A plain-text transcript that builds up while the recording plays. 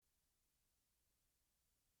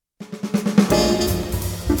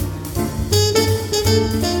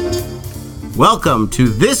Welcome to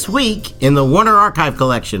This Week in the Warner Archive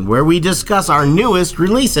Collection, where we discuss our newest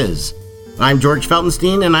releases. I'm George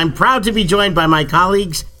Feltenstein, and I'm proud to be joined by my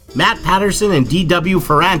colleagues Matt Patterson and D.W.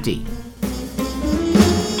 Ferranti.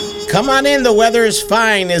 Come on in, the weather is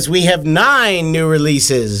fine as we have 9 new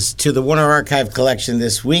releases to the Warner Archive Collection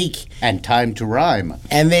this week. And time to rhyme.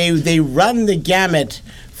 And they run the gamut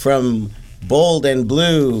from bold and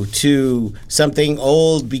blue to something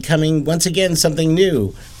old becoming once again something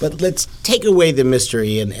new. But let's take away the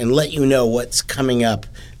mystery and let you know what's coming up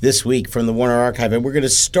this week from the Warner Archive. And we're going to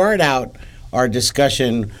start out our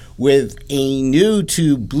discussion with a new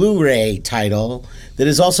to Blu-ray title that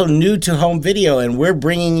is also new to home video, and we're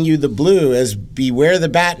bringing you the blue as Beware the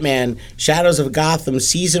Batman, Shadows of Gotham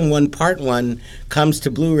Season 1 Part 1 comes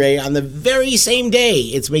to Blu-ray on the very same day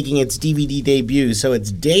it's making its DVD debut. So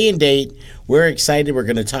it's day and date. We're excited. We're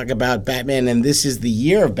going to talk about Batman, and this is the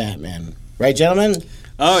year of Batman. Right, gentlemen?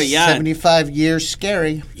 Oh, yeah. 75 years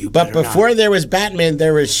scary. But before there was Batman,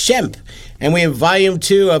 there was Shemp. And we have Volume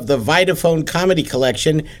 2 of the Vitaphone Comedy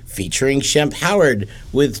Collection featuring Shemp Howard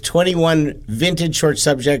with 21 vintage short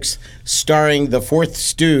subjects starring the Fourth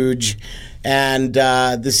Stooge. And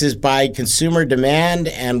this is by Consumer Demand,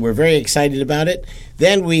 and we're very excited about it.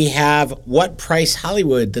 Then we have What Price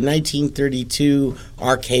Hollywood, the 1932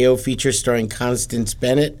 RKO feature starring Constance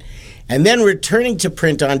Bennett. And then returning to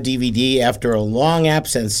print on DVD after a long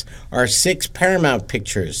absence are 6 Paramount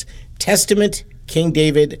pictures: Testament, King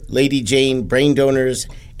David, Lady Jane, Brain Donors,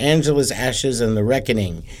 Angela's Ashes, and The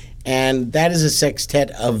Reckoning. And that is a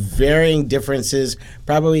sextet of varying differences,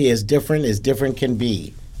 probably as different can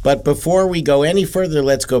be. But before we go any further,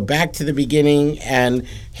 let's go back to the beginning and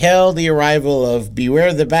hail the arrival of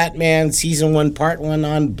Beware the Batman Season 1 Part 1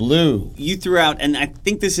 on Blue. You threw out, and I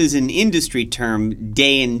think this is an industry term,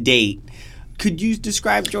 day and date. Could you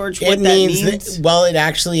describe, George, what that means? Well, it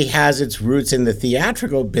actually has its roots in the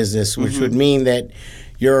theatrical business, which would mean that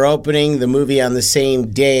you're opening the movie on the same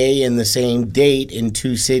day and the same date in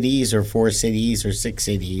 2 cities or 4 cities or 6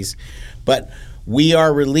 cities. But we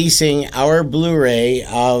are releasing our Blu-ray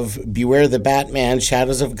of Beware the Batman,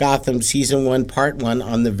 Shadows of Gotham Season 1 Part 1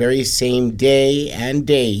 on the very same day and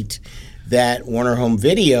date that Warner Home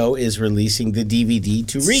Video is releasing the DVD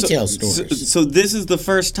to retail stores. So this is the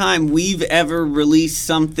first time we've ever released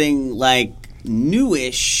something like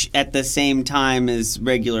newish at the same time as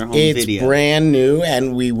regular home video. It's brand new,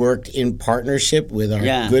 and we worked in partnership with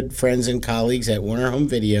our good friends and colleagues at Warner Home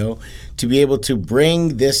Video to be able to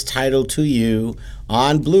bring this title to you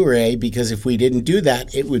on Blu-ray, because if we didn't do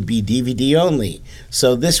that, it would be DVD only.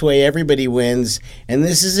 So this way, everybody wins. And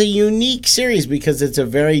this is a unique series because it's a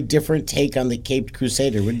very different take on the Caped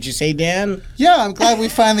Crusader. What did you say, Dan? Yeah, I'm glad we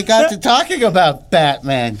finally got to talking about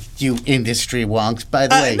Batman, you industry wonks. By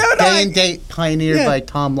the way, day and date pioneered by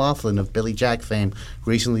Tom Laughlin of Billy Jack fame,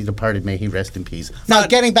 recently departed. May he rest in peace. Now,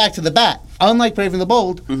 getting back to the Bat, unlike Brave and the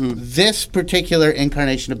Bold, this particular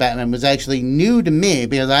incarnation of Batman was actually new to me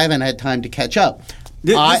because I haven't had time to catch up.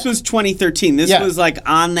 This was 2013. This was like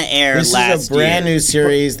on the air last year. This is a brand new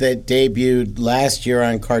series that debuted last year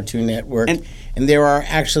on Cartoon Network. And there are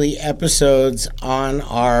actually episodes on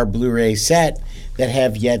our Blu-ray set that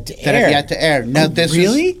have yet to air. Now, this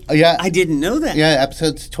really? I didn't know that. Yeah,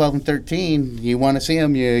 episodes 12 and 13. You want to see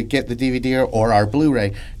them, you get the DVD or our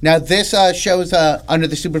Blu-ray. Now, this shows under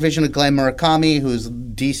the supervision of Glenn Murakami, who's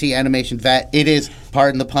DC animation vet. It is,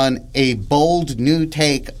 pardon the pun, a bold new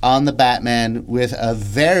take on the Batman with a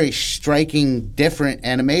very striking, different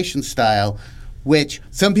animation style, which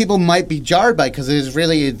some people might be jarred by because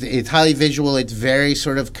it's highly visual. It's very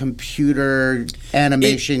sort of computer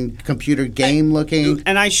animation, computer game looking.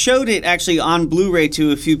 And I showed it actually on Blu-ray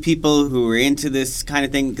to a few people who were into this kind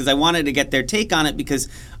of thing because I wanted to get their take on it because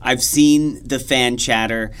I've seen the fan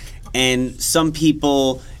chatter. And some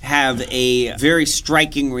people have a very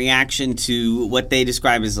striking reaction to what they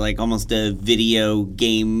describe as like almost a video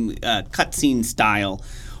game cutscene style.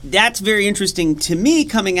 That's very interesting to me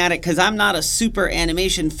coming at it because I'm not a super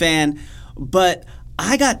animation fan, but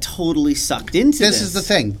I got totally sucked into this. This is the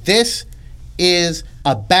thing. This is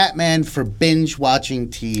a Batman for binge-watching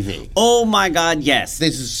TV. Oh, my God, yes.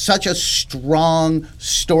 This is such a strong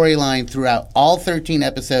storyline throughout all 13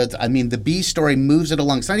 episodes. I mean, the B story moves it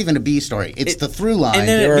along. It's not even a B story. It's the through line.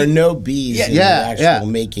 There are no Bs in the actual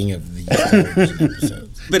making of these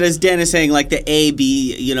episodes. But as Dan is saying, like the A,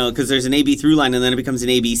 B, because there's an A, B through line, and then it becomes an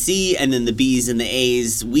A, B, C, and then the Bs and the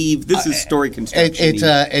As weave. This is story construction.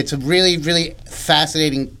 It's a really, really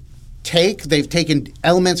fascinating take. They've taken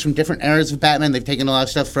elements from different eras of Batman. They've taken a lot of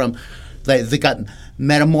stuff from They got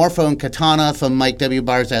Metamorpho and Katana from Mike W.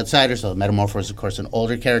 Barr's Outsiders. So Metamorpho is, of course, an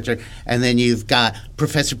older character. And then you've got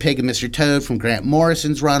Professor Pig and Mr. Toad from Grant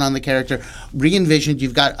Morrison's run on the character. Re-envisioned,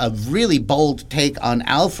 you've got a really bold take on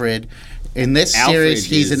Alfred. In this series,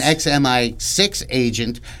 he's an ex-MI6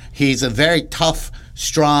 agent. He's a very tough,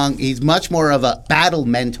 strong, he's much more of a battle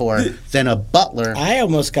mentor than a butler. I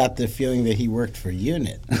almost got the feeling that he worked for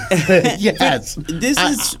UNIT. Yes. This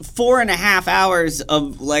is 4.5 hours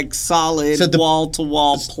of like solid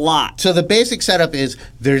wall-to-wall plot. So the basic setup is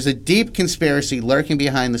there's a deep conspiracy lurking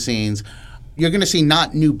behind the scenes. You're going to see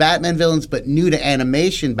not new Batman villains, but new to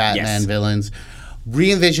animation Batman villains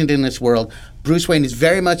re-envisioned in this world. Bruce Wayne is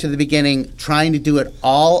very much at the beginning trying to do it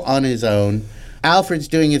all on his own. Alfred's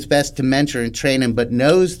doing his best to mentor and train him, but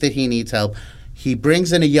knows that he needs help. He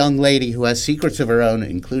brings in a young lady who has secrets of her own,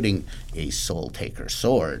 including a soul-taker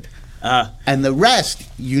sword. And the rest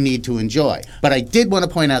you need to enjoy. But I did want to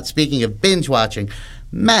point out, speaking of binge-watching,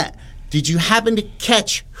 Matt, did you happen to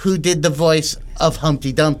catch who did the voice of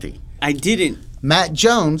Humpty Dumpty? I didn't. Matt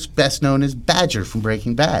Jones, best known as Badger from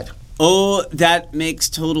Breaking Bad. Oh, that makes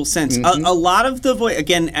total sense. Mm-hmm. A lot of the voice,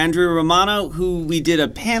 again, Andrea Romano, who we did a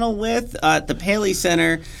panel with at the Paley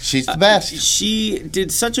Center. She's the best. She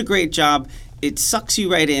did such a great job. It sucks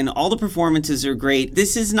you right in. All the performances are great.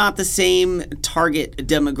 This is not the same target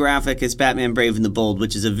demographic as Batman Brave and the Bold,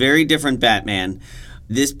 which is a very different Batman.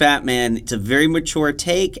 This Batman, it's a very mature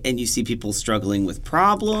take, and you see people struggling with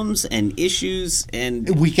problems and issues.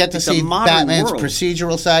 And we get to see Batman's world.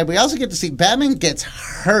 Procedural side. We also get to see Batman gets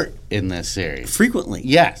hurt in this series. Frequently.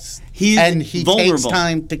 Yes. He vulnerable. Takes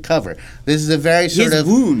time to cover. This is a very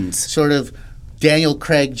sort of Daniel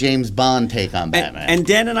Craig, James Bond take on Batman. And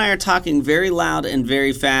Dan and I are talking very loud and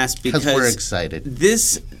very fast because we're excited.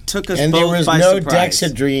 This took us and both there was by no surprise.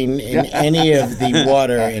 Dexedrine in any of the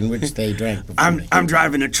water in which they drank. I'm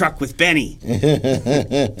driving a truck with Benny.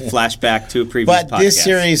 Flashback to a previous podcast. But this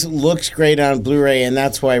series looks great on Blu-ray, and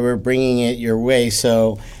that's why we're bringing it your way.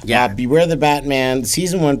 So, Beware the Batman,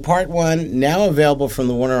 Season 1, Part 1, now available from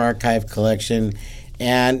the Warner Archive Collection.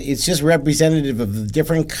 And it's just representative of the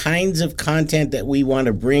different kinds of content that we want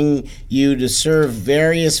to bring you to serve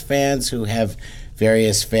various fans who have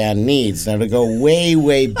various fan needs. Now, to go way,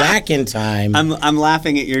 way back in time... I'm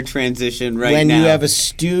laughing at your transition right now. When you have a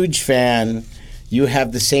Stooge fan, you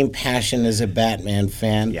have the same passion as a Batman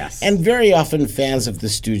fan. Yes. And very often fans of the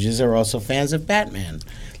Stooges are also fans of Batman.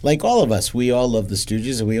 Like all of us, we all love the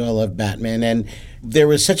Stooges and we all love Batman. And there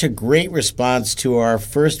was such a great response to our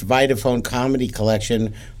first Vitaphone comedy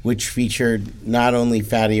collection, which featured not only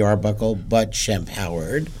Fatty Arbuckle, but Shemp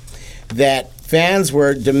Howard, that fans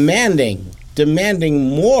were demanding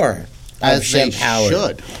more of Shemp Howard.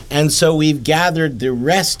 Should. And so we've gathered the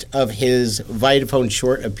rest of his Vitaphone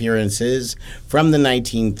short appearances from the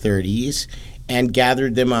 1930s and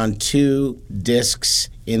gathered them on 2 discs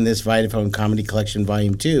in this Vitaphone Comedy Collection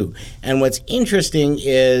Volume 2. And what's interesting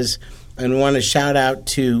is, and I want to shout out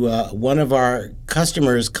to one of our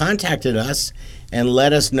customers contacted us and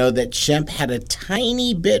let us know that Shemp had a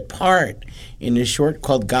tiny bit part in a short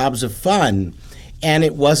called Gobs of Fun. And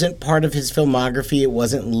it wasn't part of his filmography. It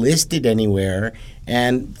wasn't listed anywhere.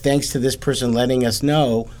 And thanks to this person letting us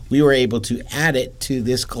know, we were able to add it to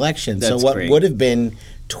this collection. That's so what great. would have been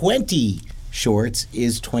 20 shorts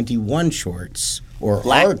is 21 shorts, or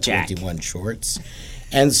Blackjack. are 21 shorts.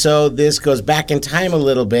 And so this goes back in time a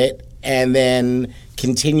little bit and then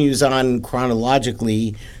continues on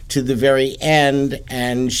chronologically to the very end.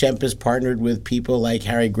 And Shemp is partnered with people like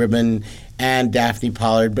Harry Gribben and Daphne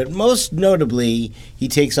Pollard, but most notably, he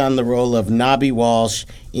takes on the role of Nobby Walsh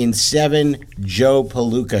in 7 Joe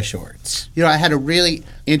Palooka shorts. You know, I had a really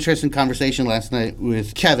interesting conversation last night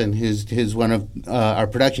with Kevin, who's one of our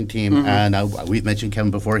production team, and we've mentioned Kevin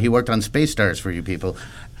before. He worked on Space Stars for you people.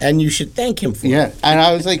 And you should thank him for it. And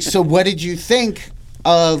I was like, so what did you think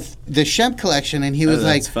of the Shemp collection? And he was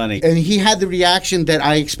like, that's funny. And he had the reaction that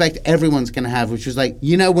I expect everyone's going to have, which was like,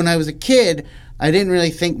 you know, when I was a kid, I didn't really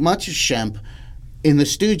think much of Shemp in the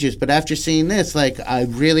Stooges, but after seeing this, like, I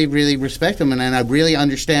really, really respect him, and I really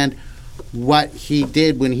understand what he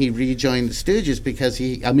did when he rejoined the Stooges, because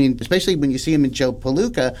especially when you see him in Joe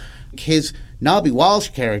Palooka, his Nobby Walsh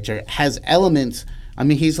character has elements. I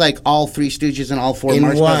mean, he's like all 3 Stooges and all 4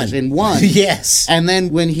 Marx Brothers in one. Yes. And then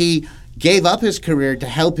when he gave up his career to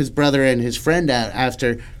help his brother and his friend out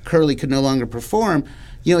after Curly could no longer perform,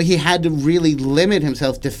 you know, he had to really limit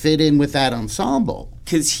himself to fit in with that ensemble.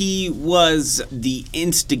 Because he was the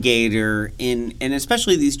instigator and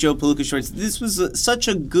especially these Joe Palooka shorts. This was such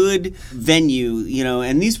a good venue, you know,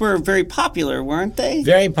 and these were very popular, weren't they?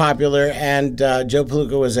 Very popular, and Joe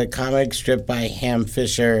Palooka was a comic strip by Ham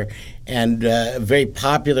Fisher, and a very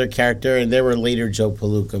popular character. And there were later Joe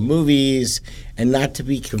Palooka movies, and not to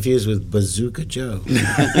be confused with Bazooka Joe.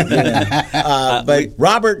 But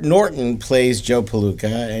Robert Norton plays Joe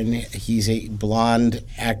Palooka, and he's a blonde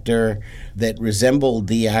actor that resembled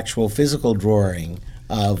the actual physical drawing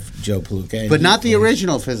of Joe Palooka. But not the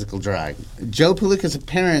original physical drawing. Joe Palooka's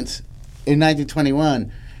appearance in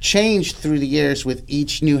 1921 changed through the years with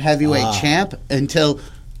each new heavyweight champ until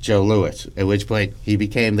Joe Louis, at which point he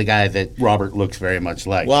became the guy that Robert looks very much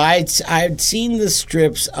like. Well, I'd seen the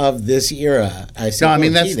strips of this era. I said, No, I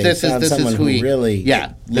mean, this this is who he really.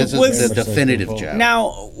 Yeah, this is the definitive Joe.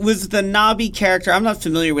 Now, was the Nobby character, I'm not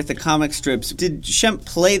familiar with the comic strips, did Shemp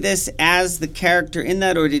play this as the character in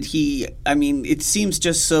that, or did he, I mean, it seems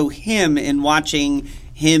just so him in watching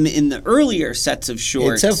him in the earlier sets of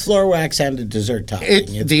shorts. It's a floor wax and a dessert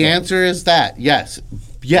topping. The answer is that, yes.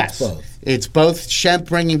 Yes. It's both Shemp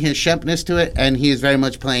bringing his Shempness to it, and he is very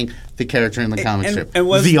much playing the character in the comic strip.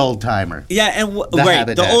 The old-timer. Yeah, and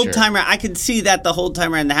the old-timer, I could see that the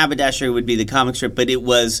old-timer and the haberdasher would be the comic strip, but it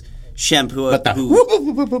was Shemp who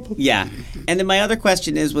yeah. And then my other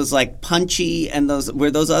question was like Punchy and were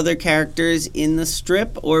those other characters in the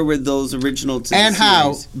strip, or were those original to the series?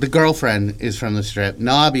 How the girlfriend is from the strip,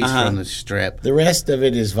 Nobby's from the strip. The rest of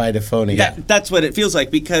it is Vitaphone. That's what it feels like,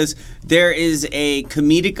 because there is a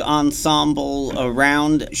comedic ensemble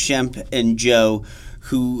around Shemp and Joe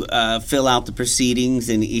who fill out the proceedings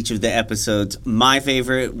in each of the episodes. My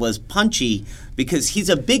favorite was Punchy, because he's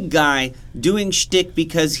a big guy doing shtick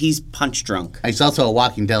because he's punch drunk. He's also a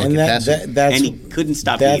walking delicatessen. And he couldn't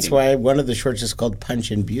stop eating. That's why one of the shorts is called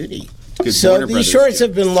Punch and Beauty. So these shorts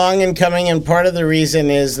have been long in coming, and part of the reason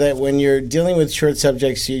is that when you're dealing with short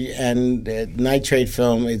subjects and nitrate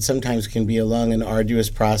film, it sometimes can be a long and arduous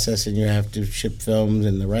process, and you have to ship films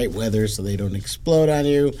in the right weather so they don't explode on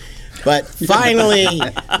you. But finally,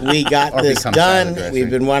 we got this done. We've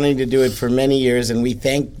been wanting to do it for many years, and we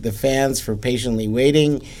thank the fans for patiently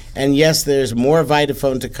waiting. And yes, there's more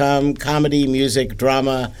Vitaphone to come, comedy, music,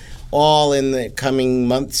 drama, all in the coming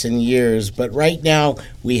months and years. But right now,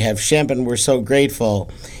 we have Shemp, and we're so grateful.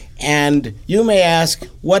 And you may ask,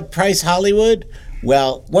 what price Hollywood?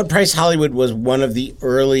 Well, What Price Hollywood was one of the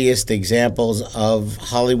earliest examples of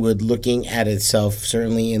Hollywood looking at itself,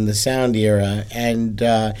 certainly in the sound era. And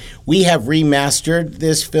we have remastered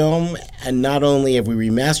this film, and not only have we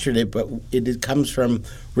remastered it, but it comes from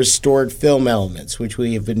restored film elements, which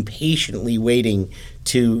we have been patiently waiting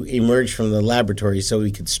to emerge from the laboratory so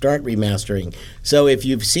we could start remastering. So if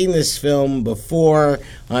you've seen this film before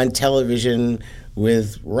on television,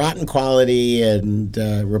 with rotten quality and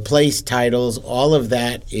replaced titles, all of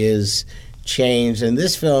that is changed. And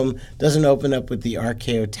this film doesn't open up with the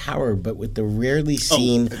RKO Tower, but with the rarely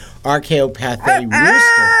seen RKO Pathé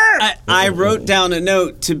rooster. I wrote down a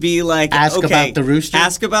note to be like, Ask about the rooster?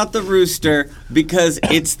 Ask about the rooster, because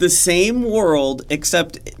it's the same world,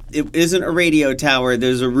 except it isn't a radio tower.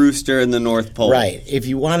 There's a rooster in the North Pole. Right. If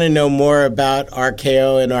you want to know more about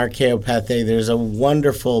RKO and RKO Pathé, there's a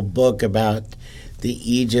wonderful book about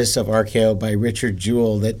the Aegis of RKO by Richard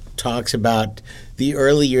Jewell that talks about the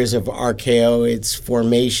early years of RKO, its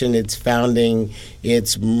formation, its founding,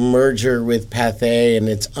 its merger with Pathé, and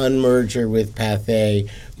its unmerger with Pathé.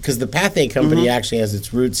 Because the Pathé company actually has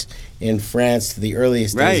its roots in France, the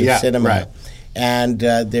earliest days of cinema. Right. And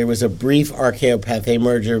there was a brief RKO Pathé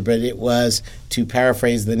merger, but it was, to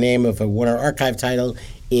paraphrase the name of a Warner Archive title,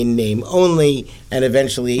 in name only, and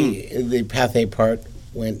eventually the Pathé part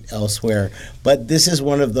went elsewhere. But this is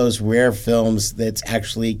one of those rare films that's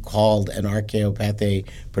actually called an RKO Pathé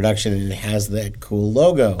production, and it has that cool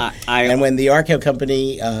logo. And when the RKO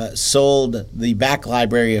company sold the back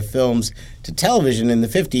library of films to television in the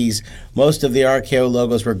 50s, most of the RKO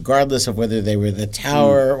logos, regardless of whether they were the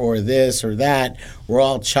Tower or this or that, were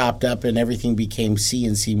all chopped up and everything became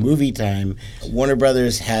C&C Movie Time. Warner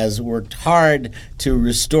Brothers has worked hard to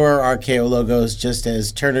restore RKO logos, just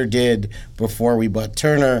as Turner did before we bought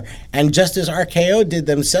Turner, and just as RKO did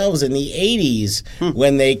themselves in the 80s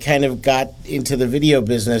when they kind of got into the video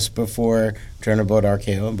business before Turner bought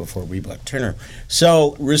RKO and before we bought Turner.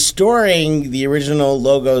 So restoring the original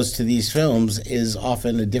logos to these films is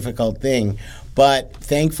often a difficult thing, but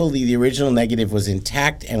thankfully the original negative was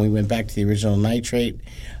intact, and we went back to the original nitrate,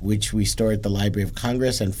 which we store at the Library of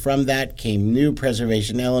Congress, and from that came new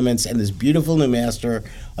preservation elements and this beautiful new master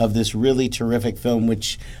of this really terrific film,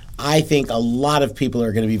 which I think a lot of people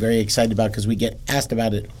are going to be very excited about because we get asked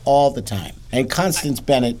about it all the time. And Constance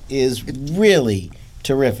Bennett is really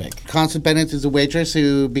terrific. Constance Bennett is a waitress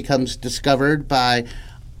who becomes discovered by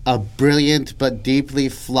a brilliant but deeply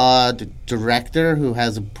flawed director who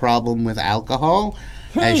has a problem with alcohol.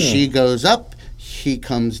 As she goes up, he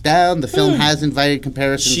comes down. The film has invited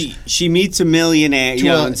comparisons She meets a millionaire, to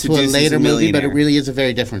a introduces later movie, but it millionaire. really is a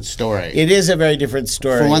very different story. It is a very different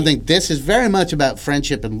story. For one thing, this is very much about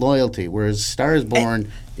friendship and loyalty, whereas Star is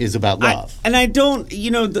Born is about love. And I don't,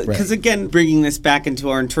 because again, bringing this back into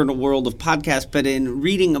our internal world of podcast, but in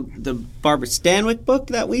reading the Barbara Stanwyck book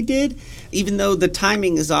that we did, even though the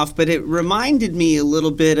timing is off, but it reminded me a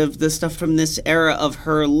little bit of the stuff from this era of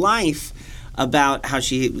her life about how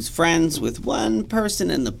she was friends with one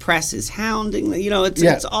person and the press is hounding.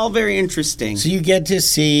 It's all very interesting. So you get to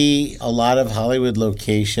see a lot of Hollywood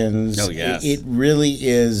locations. Oh, yes. It really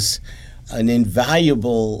is an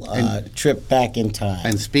invaluable trip back in time.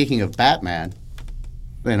 And speaking of Batman,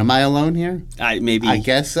 wait, am I alone here? Maybe. I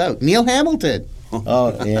guess so. Neil Hamilton.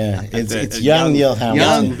 Oh, yeah. It's a young Neil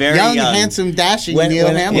Hamilton. very young, young. handsome, dashing When, Neil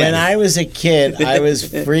when, Hamilton. when I was a kid, I was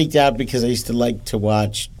freaked out because I used to like to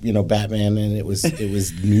watch, Batman, and it was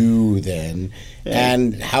new then.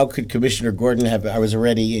 And how could Commissioner Gordon have? I was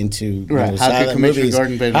already into Right. How could silent Commissioner movies.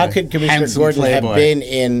 Gordon been How a could Commissioner handsome Gordon have playboy? been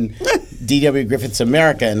in D.W. Griffith's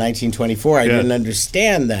America in 1924? I didn't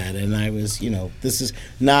understand that, and I was, this is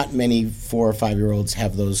not many 4 or 5 year olds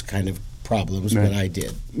have those kind of problems, but I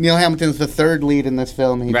did. Neil Hamilton's the third lead in this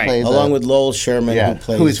film. He Right. plays Along with Lowell Sherman,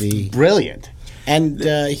 who is plays brilliant. and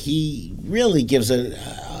he really gives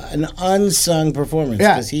an unsung performance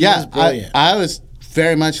because he is brilliant. I was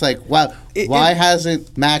very much like, wow, why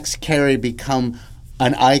hasn't Max Carey become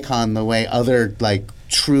an icon the way other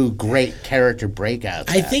true great character breakouts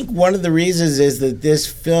I have? think one of the reasons is that this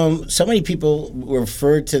film, so many people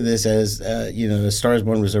referred to this as, A Star is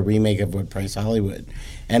Born was a remake of What Price Hollywood.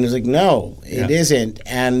 And it was like, no, it isn't.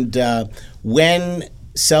 And when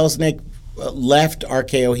Selznick left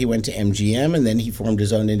RKO, he went to MGM, and then he formed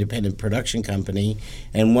his own independent production company.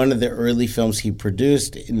 And one of the early films he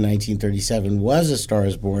produced in 1937 was A Star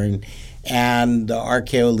is Born. And the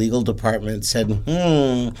RKO legal department said,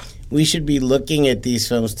 we should be looking at these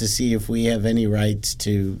films to see if we have any rights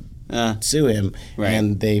to sue him. Right.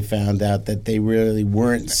 And they found out that they really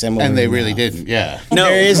weren't similar And they really enough. didn't, yeah. No,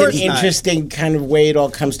 There of is an course not. interesting kind of way it all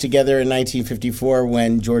comes together in 1954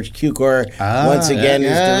 when George Cukor once again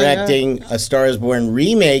is directing A Star is Born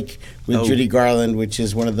remake with Judy Garland, which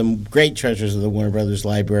is one of the great treasures of the Warner Brothers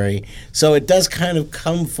library. So it does kind of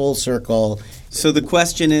come full circle. So the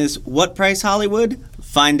question is, what price Hollywood?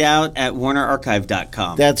 Find out at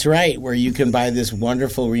WarnerArchive.com. That's right, where you can buy this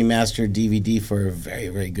wonderful remastered DVD for a very,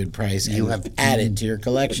 very good price and add it to your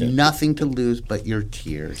collection. Nothing to lose but your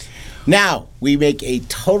tears. Now, we make a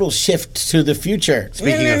total shift to the future.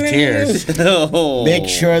 Speaking of tears, Make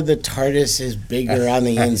sure the TARDIS is bigger on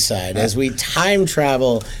the inside as we time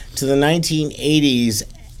travel to the 1980s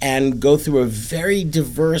and go through a very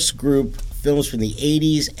diverse group of films from the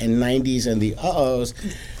 80s and 90s and the uh-ohs.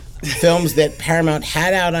 Films that Paramount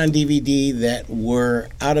had out on DVD that were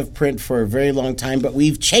out of print for a very long time, but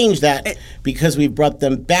we've changed that because we brought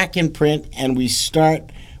them back in print, and we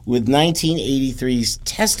start with 1983's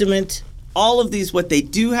Testament. All of these, what they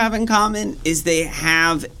do have in common is they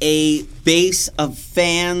have a base of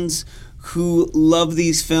fans who love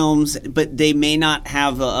these films, but they may not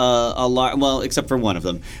have a large, well, except for one of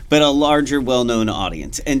them, but a larger, well-known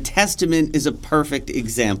audience. And Testament is a perfect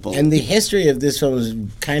example. And the history of this film is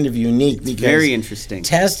kind of unique because very interesting.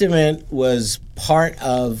 Testament was part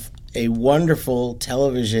of a wonderful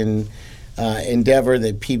television endeavor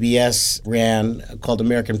that PBS ran called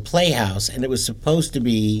American Playhouse, and it was supposed to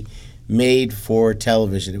be made for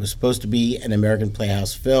television. It was supposed to be an American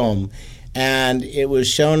Playhouse film. And it was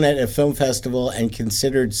shown at a film festival and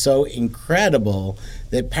considered so incredible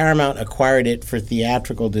that Paramount acquired it for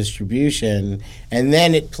theatrical distribution. And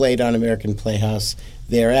then it played on American Playhouse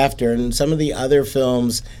thereafter. And some of the other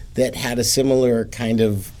films that had a similar kind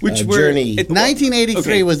of journey.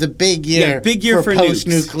 1983 was a big year, big year for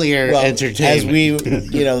post-nuclear entertainment. As we,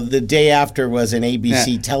 the day after was an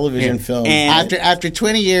ABC television film. And After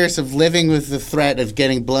 20 years of living with the threat of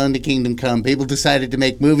getting blown to Kingdom Come, people decided to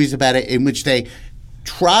make movies about it in which they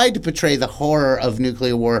tried to portray the horror of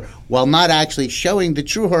nuclear war while not actually showing the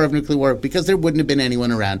true horror of nuclear war because there wouldn't have been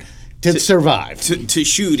anyone around to survive. to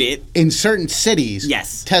shoot it. In certain cities,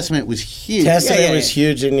 Yes. Testament was huge. Testament was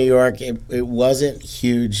huge in New York. It wasn't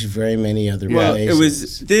huge very many other places. It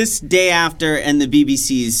was this day after and the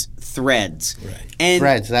BBC's Threads. Right. And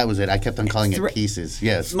Threads, that was it. I kept on calling it Pieces.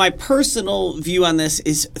 Yes. my personal view on this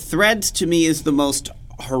is Threads to me is the most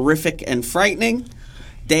horrific and frightening.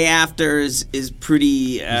 Day After is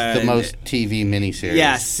pretty... It's the most TV miniseries.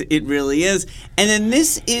 Yes, it really is. And then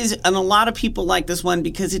this is, and a lot of people like this one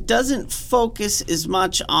because it doesn't focus as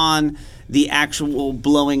much on the actual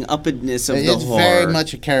blowing upness of the horror. It's very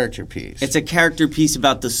much a character piece. It's a character piece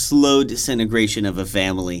about the slow disintegration of a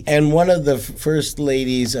family. And one of the first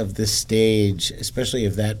ladies of the stage, especially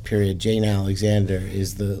of that period, Jane Alexander,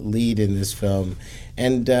 is the lead in this film.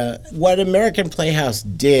 And what American Playhouse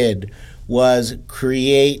did was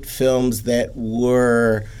create films that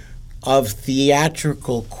were of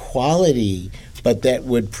theatrical quality, but that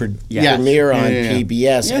would premiere on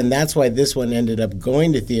PBS. And that's why this one ended up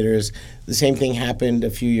going to theaters. The same thing happened a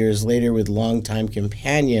few years later with Longtime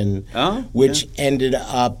Companion, which ended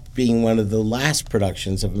up being one of the last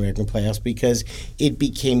productions of American Playhouse because it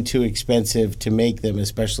became too expensive to make them,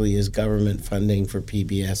 especially as government funding for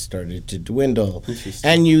PBS started to dwindle.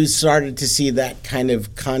 And you started to see that kind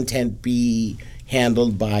of content be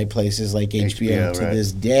handled by places like HBO to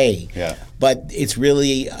this day. Yeah. But it's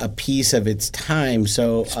really a piece of its time.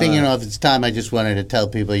 So speaking of its time, I just wanted to tell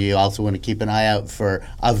people you also want to keep an eye out for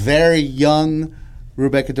a very young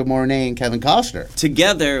Rebecca De Mornay and Kevin Costner.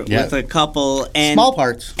 Together with a couple. And small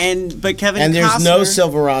parts. But Kevin and there's Costner, no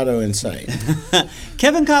Silverado in sight.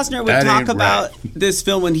 Kevin Costner would talk about this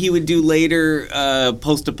film when he would do later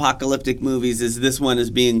post-apocalyptic movies as this one as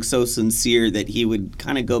being so sincere that he would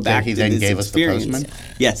kind of go back to this experience. Us the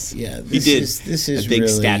Postman? Yes, yeah, he did. This is a big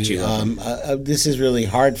really, statue. This is really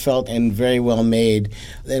heartfelt and very well made.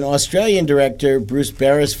 An Australian director, Bruce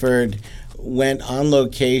Beresford, went on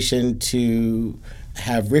location to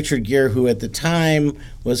have Richard Gere, who at the time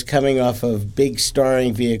was coming off of big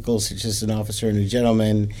starring vehicles such as An Officer and a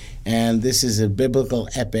Gentleman, and this is a biblical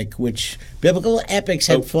epic, which biblical epics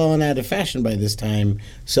had fallen out of fashion by this time.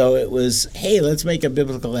 So it was, hey, let's make a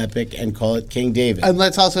biblical epic and call it King David. And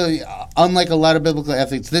let's also, unlike a lot of biblical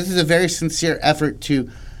epics, this is a very sincere effort to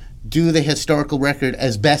do the historical record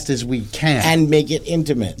as best as we can. And make it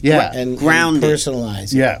intimate. Yeah. And grounded.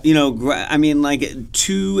 Personalized. Yeah. You know, I mean, like,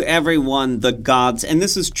 to everyone, the gods, and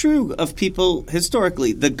this is true of people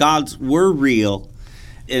historically, the gods were real,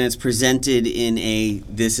 and it's presented in a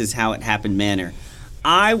this is how it happened manner.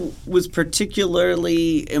 I was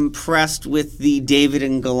particularly impressed with the David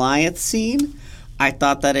and Goliath scene. I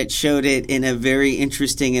thought that it showed it in a very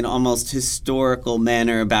interesting and almost historical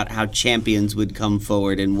manner about how champions would come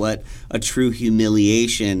forward and what a true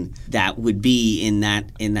humiliation that would be in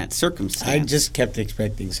that circumstance. I just kept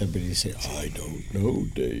expecting somebody to say, I don't know,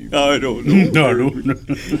 Dave. I don't know. No.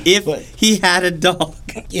 If he had a dog.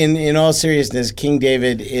 In all seriousness, King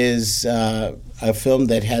David is a film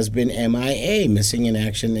that has been MIA, Missing in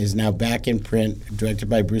Action, is now back in print, directed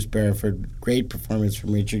by Bruce Beresford. Great performance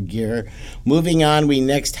from Richard Gere. Moving on, we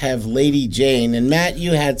next have Lady Jane. And Matt,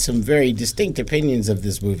 you had some very distinct opinions of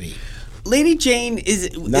this movie. Lady Jane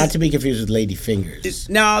is... Not to be confused with Lady Fingers.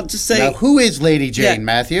 No, I'll just say... Now, who is Lady Jane,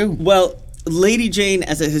 Matthew? Well, Lady Jane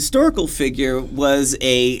as a historical figure was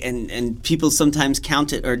and people sometimes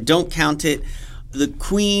count it or don't count it, the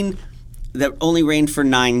queen that only reigned for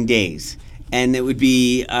 9 days. And it would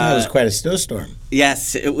be... that was quite a snowstorm.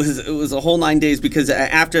 Yes, it was a whole 9 days because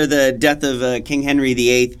after the death of King Henry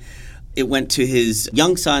VIII, it went to his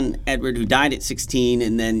young son, Edward, who died at 16.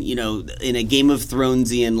 And then, you know, in a Game of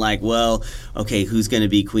Thronesian, like, well, okay, who's going to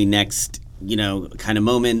be queen next, you know, kind of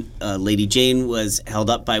moment, Lady Jane was held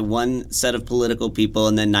up by one set of political people.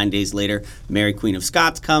 And then 9 days later, Mary, Queen of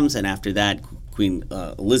Scots comes. And after that, Queen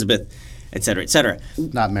Elizabeth, et cetera, et cetera.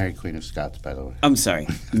 Not Mary, Queen of Scots, by the way. I'm sorry.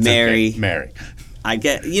 Mary. Okay. Mary. I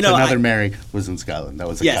get, you know. Another Mary was in Scotland. That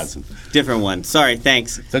was a cousin. Different one. Sorry,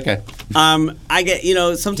 thanks. It's okay. I get, you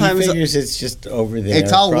know, sometimes. He figures it's just over there.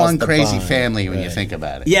 It's all one the crazy pond. family when you think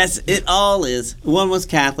about it. Yes, it all is. One was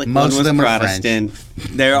Catholic, Most one of was them are Protestant.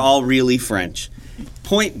 They're all really French.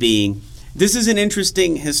 Point being, this is an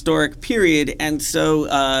interesting historic period, and so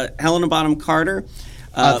Helena Bonham Carter.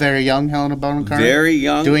 Very young Helena Bonham Carter. Very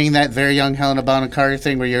young. Doing that very young Helena Bonham Carter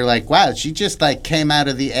thing where you're like, wow, she just like came out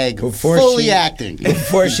of the egg fully acting.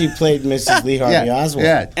 Before she played Mrs. Lee Harvey Oswald.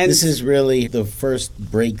 Yeah. And this is really the first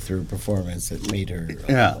breakthrough performance that made her.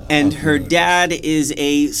 And her dad is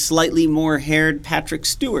a slightly more haired Patrick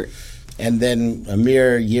Stewart. And then a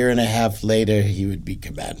mere year and a half later, he would be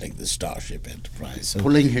commanding the Starship Enterprise. So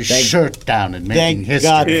Pulling his shirt down and making thank history.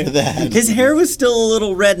 God for that. His hair was still a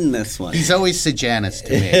little red in this one. He's always Sejanus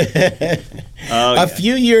to me. A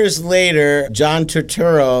few years later, John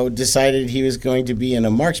Turturro decided he was going to be in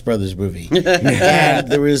a Marx Brothers movie. And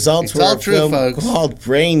the results were a film called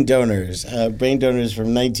Brain Donors. Brain Donors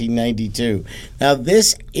from 1992. Now,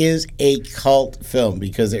 this is a cult film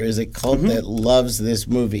because there is a cult that loves this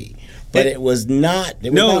movie. but it was not.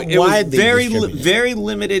 It was No, not it was widely distributed. very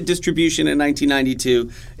limited distribution in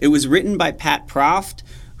 1992. It was written by Pat Proft,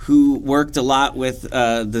 who worked a lot with the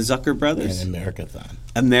Zucker brothers. And Americathon.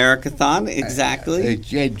 Americathon, exactly.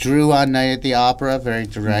 It drew on Night at the Opera very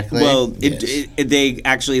directly. Well, Yes. they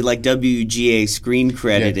actually like WGA screen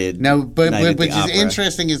credited. No, but Night at the which is Opera.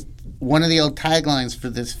 interesting is one of the old taglines for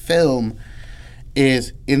this film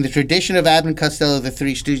is in the tradition of Abbott and Costello, the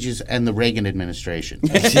Three Stooges, and the Reagan administration.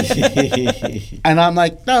 And I'm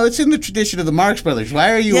like, no, it's in the tradition of the Marx Brothers.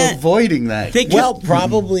 Why are you Yeah. avoiding that? They kept- Well,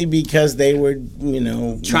 probably because they were,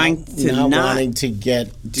 Trying to not wanting to get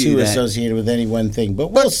do too that. associated with any one thing.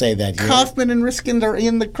 But we'll say that here. Kaufman and Riskin are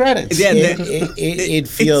in the credits. Yeah, It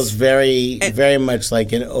feels very much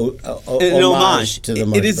like an homage to the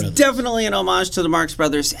Marx It is Brothers. definitely an homage to the Marx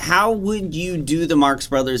Brothers. How would you do the Marx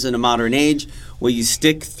Brothers in a modern age? Well, you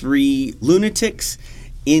stick three lunatics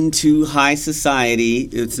into high society.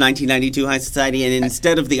 It's 1992 high society, and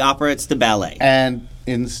instead of the opera, it's the ballet. And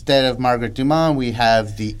instead of Margaret Dumont, we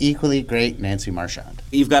have the equally great Nancy Marchand.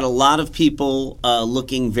 You've got a lot of people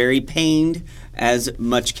looking very pained as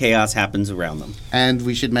much chaos happens around them. And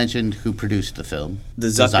we should mention who produced the film. The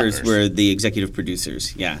Zuckers were the executive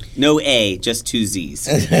producers. Yeah, no A, just two Z's.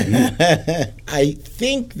 I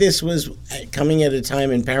think this was coming at a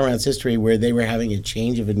time in Paramount's history where they were having a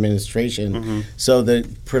change of administration. Mm-hmm. So the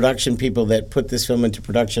production people that put this film into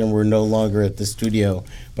production were no longer at the studio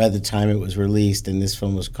by the time it was released, and this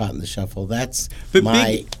film was caught in the shuffle. That's But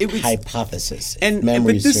my it was- hypothesis. if And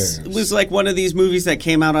memory but this serves. was like one of these movies that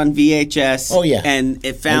came out on VHS. Oh, yeah. and it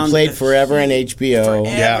and found played forever on HBO. Forever.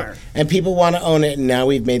 Yeah. And people want to own it, and now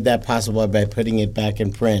we've made that possible by putting it back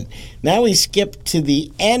in print. Now we skip to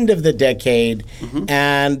the end of the decade,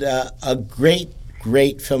 and a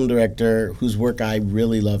great film director whose work I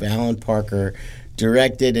really love, Alan Parker,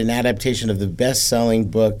 directed an adaptation of the best-selling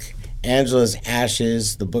book Angela's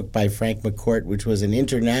Ashes, the book by Frank McCourt, which was an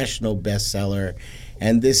international bestseller.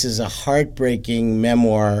 And this is a heartbreaking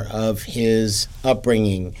memoir of his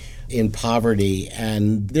upbringing in poverty.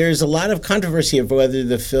 And there's a lot of controversy of whether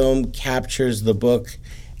the film captures the book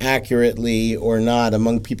accurately or not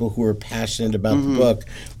among people who are passionate about the book.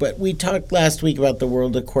 But we talked last week about The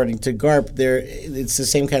World According to Garp. It's the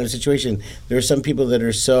same kind of situation. There are some people that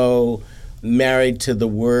are so married to the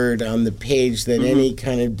word on the page that any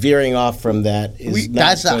kind of veering off from that is not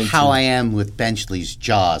That's going how to. I am with Benchley's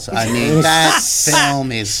Jaws. I mean, that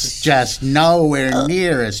film is just nowhere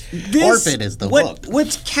near as torpid as the book.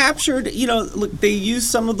 What's captured, look, they use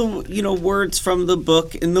some of the, words from the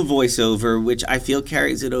book in the voiceover, which I feel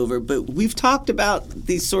carries it over. But we've talked about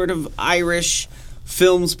these sort of Irish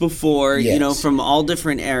films before, Yes. from all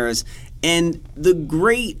different eras. And the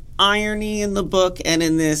great irony in the book and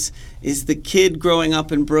in this is the kid growing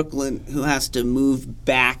up in Brooklyn who has to move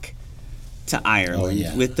back to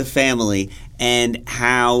Ireland with the family, and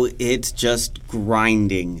how it's just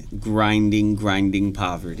grinding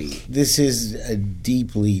poverty. This is a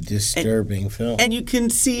deeply disturbing film. And you can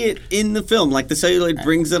see it in the film. Like, the celluloid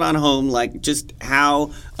brings it on home, like just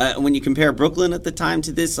how, when you compare Brooklyn at the time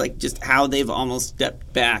to this, like just how they've almost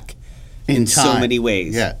stepped back in so time. many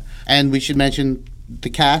ways. Yeah. And we should mention the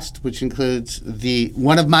cast, which includes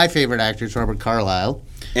one of my favorite actors, Robert Carlyle,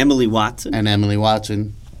 Emily Watson. and Emily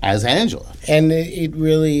Watson as Angela. And it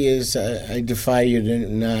really is. I defy you to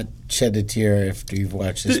not shed a tear after you've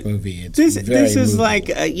watched this movie. It's This very is moving. like,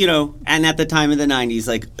 and at the time of the 90s,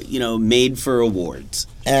 like, made for awards.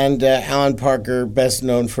 And Alan Parker, best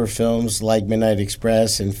known for films like Midnight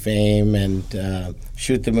Express and Fame and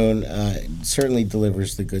Shoot the Moon, certainly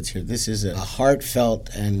delivers the goods here. This is a heartfelt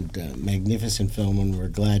and magnificent film, and we're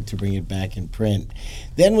glad to bring it back in print.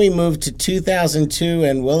 Then we move to 2002,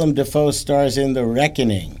 and Willem Dafoe stars in The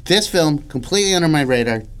Reckoning. This film, completely under my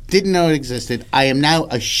radar, didn't know it existed. I am now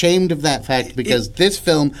ashamed of that fact because this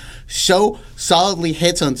film so solidly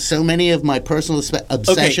hits on so many of my personal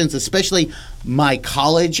obsessions, especially my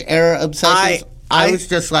college era obsessions. I was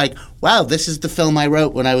just like, wow, this is the film I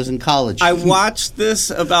wrote when I was in college. I watched this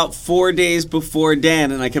about 4 days before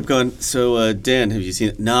Dan, and I kept going, so, Dan, have you seen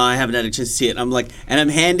it? No, I haven't had a chance to see it. And I'm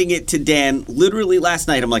handing it to Dan literally last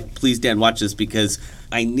night. I'm like, please, Dan, watch this, because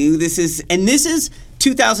I knew this is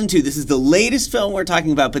 2002. This is the latest film we're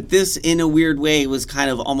talking about, but this, in a weird way, was kind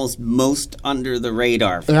of almost most under the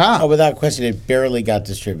radar. Oh, without question, it barely got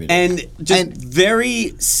distributed. And just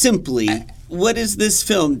very simply, what is this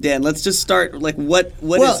film, Dan? Let's just start, like, what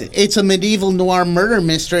is it? It's a medieval noir murder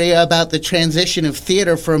mystery about the transition of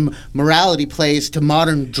theater from morality plays to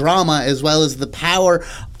modern drama, as well as the power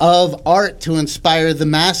of art to inspire the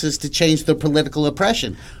masses to change their political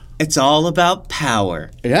oppression. It's all about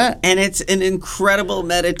power. Yeah. And it's an incredible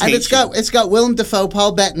meditation. And it's got Willem Dafoe,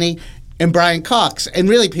 Paul Bettany, and Brian Cox. And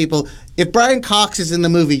really, people, if Brian Cox is in the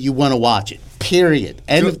movie, you want to watch it. Period.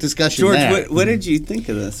 End of discussion. George, there. what did you think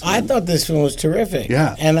of this? I thought this film was terrific.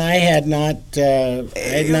 Yeah. And I had not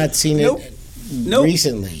seen it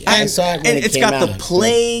recently. I saw it when it it's came got out. the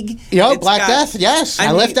plague. Black Death. Yes,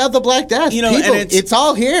 I left out the Black Death. You know, People, and it's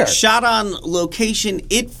all here. Shot on location.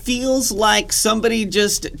 It feels like somebody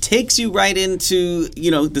just takes you right into,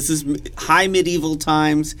 this is high medieval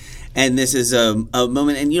times, and this is a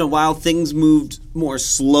moment. And, while things moved more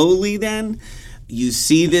slowly then, you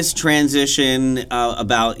see this transition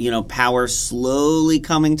about power slowly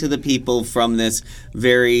coming to the people from this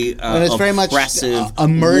very and it's very much oppressive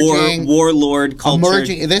emerging warlord culture.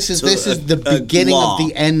 Emerging. This is the beginning of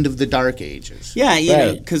the end of the Dark Ages. Yeah,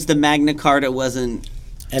 Right. because the Magna Carta wasn't.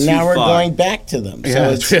 And too now we're far. going back to them. So Yeah.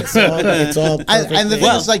 it's all perfect. And the thing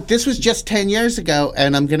Well- is, this was just 10 years ago,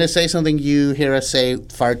 and I'm going to say something you hear us say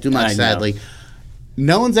far too much, I know. sadly.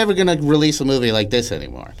 No one's ever going to release a movie like this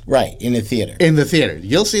anymore. Right, in a theater. In the theater.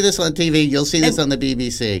 You'll see this on TV. You'll see this on the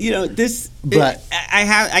BBC. But-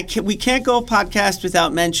 we can't go a podcast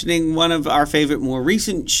without mentioning one of our favorite more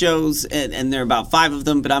recent shows, and there are about 5 of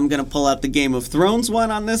them, but I'm going to pull out the Game of Thrones one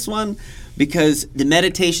on this one, because the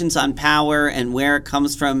meditations on power and where it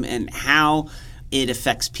comes from and how it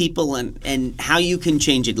affects people and how you can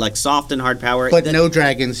change it, like soft and hard power. But no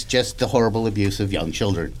dragons, just the horrible abuse of young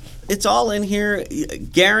children. It's all in here,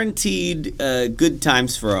 guaranteed good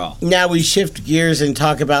times for all. Now we shift gears and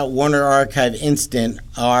talk about Warner Archive Instant,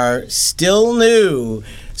 our still new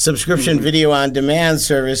subscription video on demand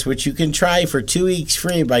service, which you can try for 2 weeks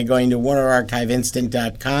free by going to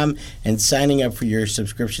WarnerArchiveInstant.com and signing up for your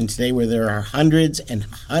subscription today, where there are hundreds and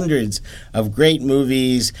hundreds of great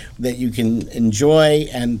movies that you can enjoy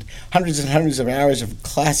and hundreds of hours of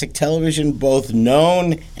classic television, both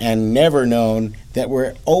known and never known, that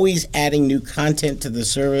we're always adding new content to the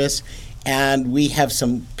service. And we have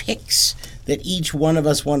some picks that each one of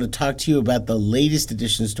us want to talk to you about, the latest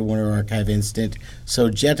additions to Warner Archive Instant. So,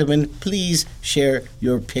 gentlemen, please share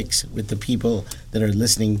your picks with the people that are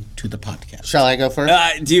listening to the podcast. Shall I go first?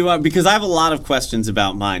 Do you want? Because I have a lot of questions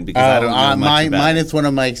about mine. Because I don't know much about mine it. is one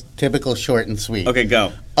of my typical short and sweet. Okay,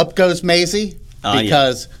 go. Up goes Maisie,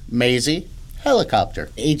 because Maisie, helicopter.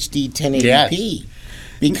 HD 1080p. Yes.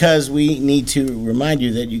 Because we need to remind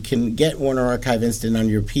you that you can get Warner Archive Instant on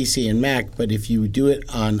your PC and Mac, but if you do it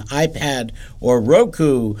on iPad or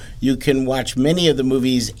Roku, you can watch many of the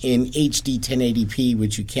movies in HD 1080p,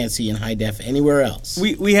 which you can't see in high def anywhere else.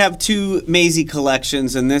 We have 2 Maisie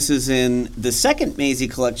collections, and this is in the second Maisie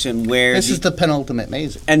collection, where This is the penultimate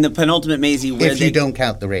Maisie. and the penultimate Maisie, where If you don't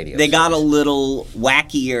count the radio. they got a little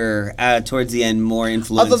wackier towards the end, more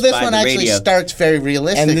influenced Although this by one the actually radio. starts very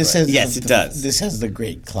realistic. And this has Yes, it does. This has the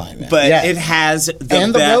great climax. But Yes. it has the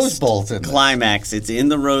And the best Rose Bowl's in this. climax. It's in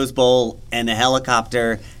the Rose Bowl and a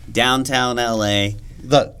helicopter downtown L.A.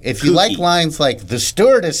 Look, if you Kooky. like lines like, the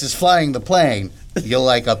stewardess is flying the plane, you'll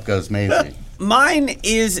like Up Goes Maisie. Mine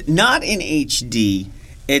is not in HD.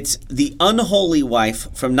 It's The Unholy Wife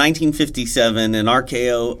from 1957, an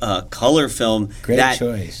RKO color film. Great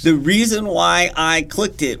choice. The reason why I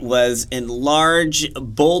clicked it was in large,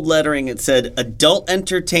 bold lettering. It said adult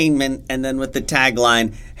entertainment, and then with the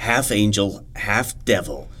tagline, half angel, half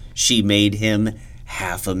devil. She made him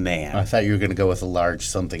half a man. I thought you were going to go with a large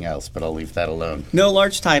something else, but I'll leave that alone. No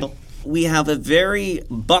large title. We have a very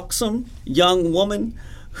buxom young woman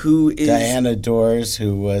who is Diana Dors,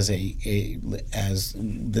 who was as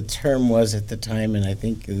the term was at the time, and I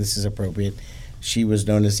think this is appropriate, she was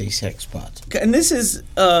known as a sex bot. and this is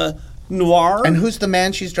noir. And who's the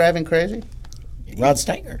man she's driving crazy? Rod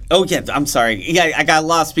Steiger. Oh yeah, I'm sorry. Yeah, I got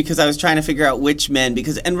lost because I was trying to figure out which men.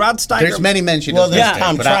 And Rod Steiger. There's many men she Well, doesn't there's understand,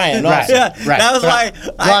 Tom but Tryon right, also. Yeah, right. that was why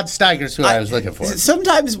Rod Steiger's who I was looking for.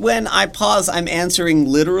 Sometimes when I pause, I'm answering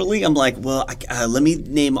literally. I'm like, well, let me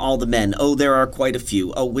name all the men. Oh, there are quite a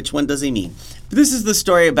few. Oh, which one does he mean? This is the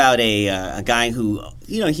story about a guy who,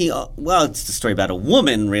 it's the story about a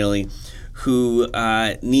woman, really, who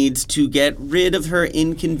needs to get rid of her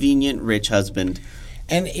inconvenient rich husband.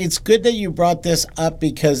 And it's good that you brought this up,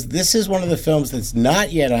 because this is one of the films that's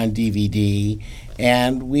not yet on DVD,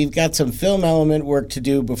 and we've got some film element work to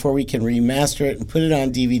do before we can remaster it and put it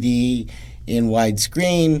on DVD in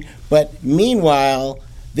widescreen. But meanwhile,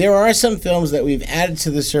 There are some films that we've added to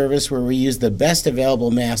the service where we use the best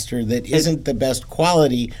available master that isn't the best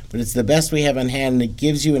quality, but it's the best we have on hand, and it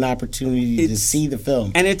gives you an opportunity to see the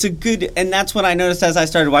film. And it's a good, and that's what I noticed as I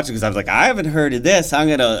started watching, because I was like, I haven't heard of this. I'm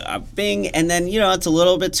going to bing, and then, it's a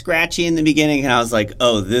little bit scratchy in the beginning, and I was like,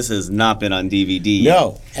 oh, this has not been on DVD.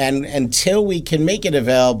 No, and until we can make it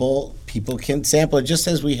available, people can sample it. Just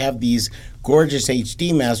as we have these gorgeous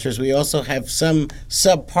HD masters, we also have some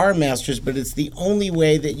subpar masters, but it's the only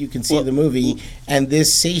way that you can see the movie, and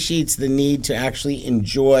this satiates the need to actually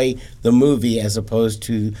enjoy the movie as opposed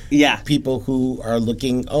to people who are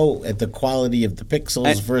looking at the quality of the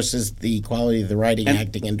pixels versus the quality of the writing,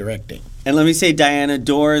 acting, and directing. And let me say, Diana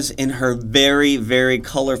Dors, in her very, very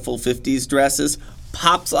colorful 50s dresses,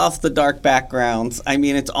 pops off the dark backgrounds. I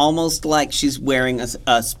mean, it's almost like she's wearing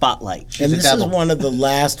a spotlight. And this is one of the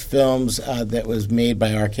last films that was made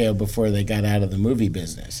by RKO before they got out of the movie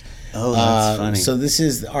business. Oh, that's funny. So this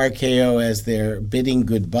is RKO as they're bidding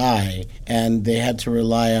goodbye, and they had to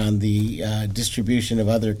rely on the distribution of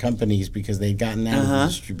other companies because they'd gotten out of the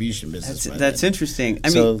distribution business. That's interesting.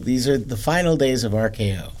 So these are the final days of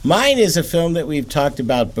RKO. Mine is a film that we've talked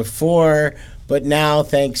about before, but now,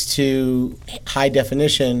 thanks to high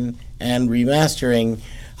definition and remastering,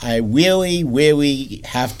 I really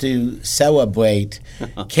have to celebrate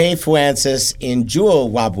Kay Francis in Jewel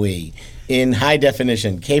Robbery in high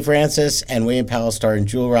definition. Kay Francis and William Powell star in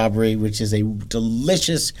Jewel Robbery, which is a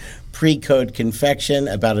delicious pre-code confection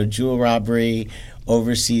about a jewel robbery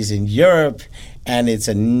overseas in Europe. And it's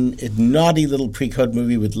a naughty little pre-code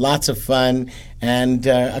movie with lots of fun and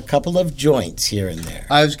a couple of joints here and there.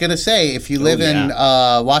 I was going to say, if you live in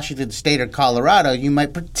Washington State or Colorado, you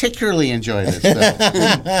might particularly enjoy this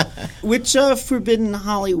film. Which Forbidden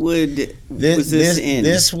Hollywood was this in?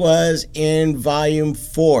 This was in Volume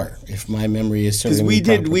 4, if my memory is serving me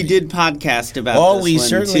properly. We did podcast about this one, we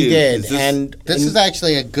certainly did. This is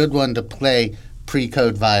actually a good one to play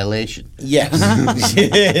pre-code violation. Yes.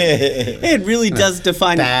 It really does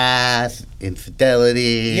define Bath,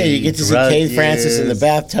 infidelity. Yeah, you get to see Kay Francis in the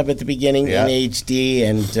bathtub at the beginning in HD,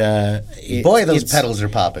 and those pedals are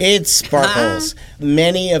popping. It sparkles.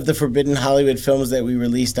 Many of the Forbidden Hollywood films that we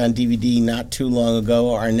released on DVD not too long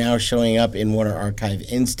ago are now showing up in Warner Archive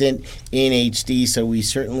Instant in HD, so we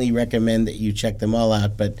certainly recommend that you check them all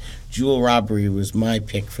out, but Jewel Robbery was my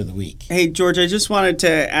pick for the week. Hey, George, I just wanted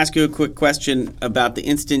to ask you a quick question about the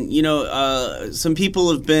Instant. Some people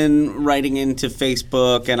have been writing into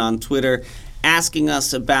Facebook and on Twitter asking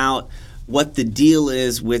us about what the deal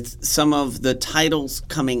is with some of the titles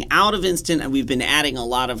coming out of Instant, and we've been adding a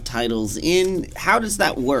lot of titles in. How does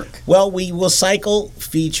that work? Well, we will cycle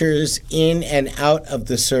features in and out of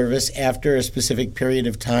the service after a specific period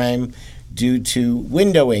of time due to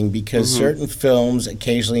windowing, because certain films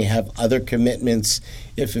occasionally have other commitments.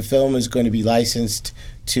 If a film is going to be licensed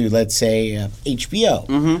to, let's say,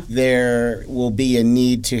 HBO, there will be a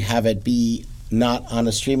need to have it be not on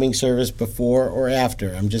a streaming service before or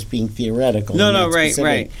after. I'm just being theoretical.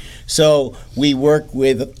 Right. So we work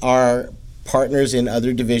with our partners in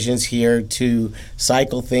other divisions here to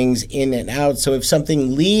cycle things in and out. So if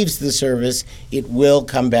something leaves the service, it will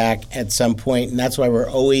come back at some point, and that's why we're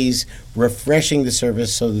always refreshing the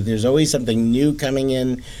service so that there's always something new coming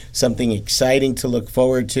in, something exciting to look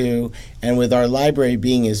forward to. And with our library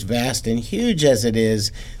being as vast and huge as it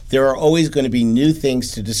is, there are always going to be new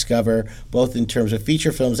things to discover, both in terms of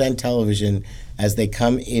feature films and television, as they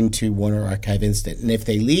come into Warner Archive Instant. And if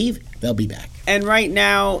they leave, they'll be back. And right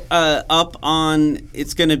now,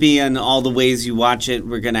 it's going to be on All the Ways You Watch It.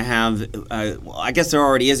 We're going to have, I guess there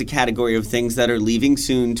already is a category of things that are leaving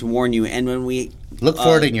soon to warn you. And when we look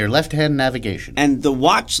for it in your left-hand navigation. And the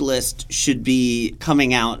watch list should be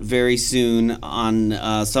coming out very soon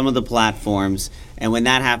on some of the platforms. And when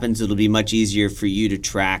that happens, it'll be much easier for you to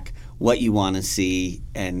track what you want to see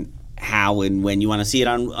and how and when you want to see it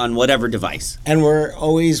on whatever device. And we're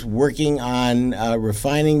always working on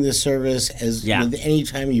refining the service. With any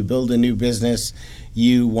time you build a new business,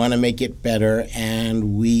 you want to make it better,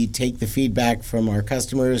 and we take the feedback from our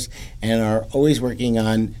customers and are always working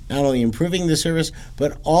on not only improving the service,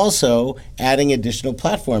 but also adding additional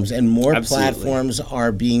platforms. And more platforms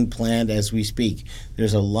are being planned as we speak.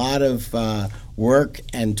 There's a lot of work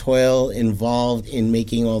and toil involved in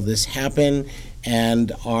making all this happen,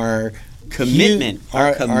 and our commitment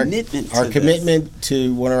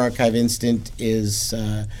to Warner Archive Instant is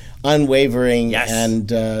unwavering and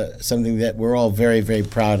something that we're all very, very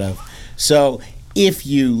proud of. So If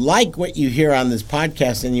you like what you hear on this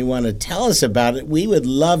podcast and you want to tell us about it, we would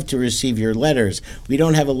love to receive your letters. We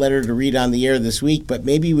don't have a letter to read on the air this week, but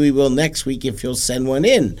maybe we will next week if you'll send one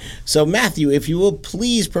in. So, Matthew, if you will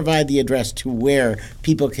please provide the address to where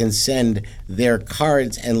people can send their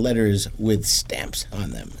cards and letters with stamps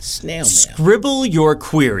on them. Snail mail. Scribble your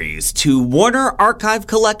queries to Warner Archive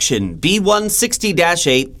Collection,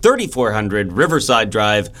 B160-8, 3400 Riverside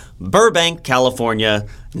Drive, Burbank, California,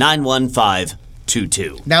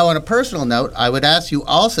 91522. Now, on a personal note, I would ask you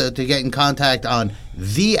also to get in contact on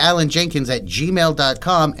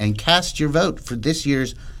thealanjenkins@gmail.com and cast your vote for this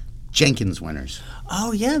year's Jenkins winners.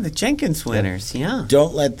 Oh, yeah, the Jenkins winners, yeah.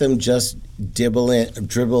 Don't let them just dribble in.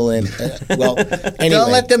 Well, anyway.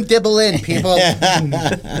 Don't let them dibble in, people.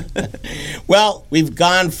 Well, we've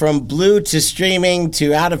gone from blue to streaming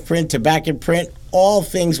to out of print to back in print. All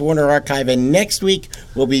things Warner Archive. And next week,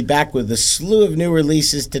 we'll be back with a slew of new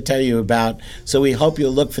releases to tell you about. So we hope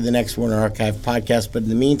you'll look for the next Warner Archive podcast. But in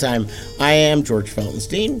the meantime, I am George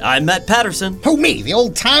Feltenstein. I'm Matt Patterson. Who, me, the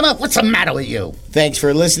old timer? What's the matter with you? Thanks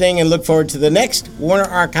for listening and look forward to the next Warner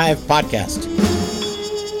Archive podcast.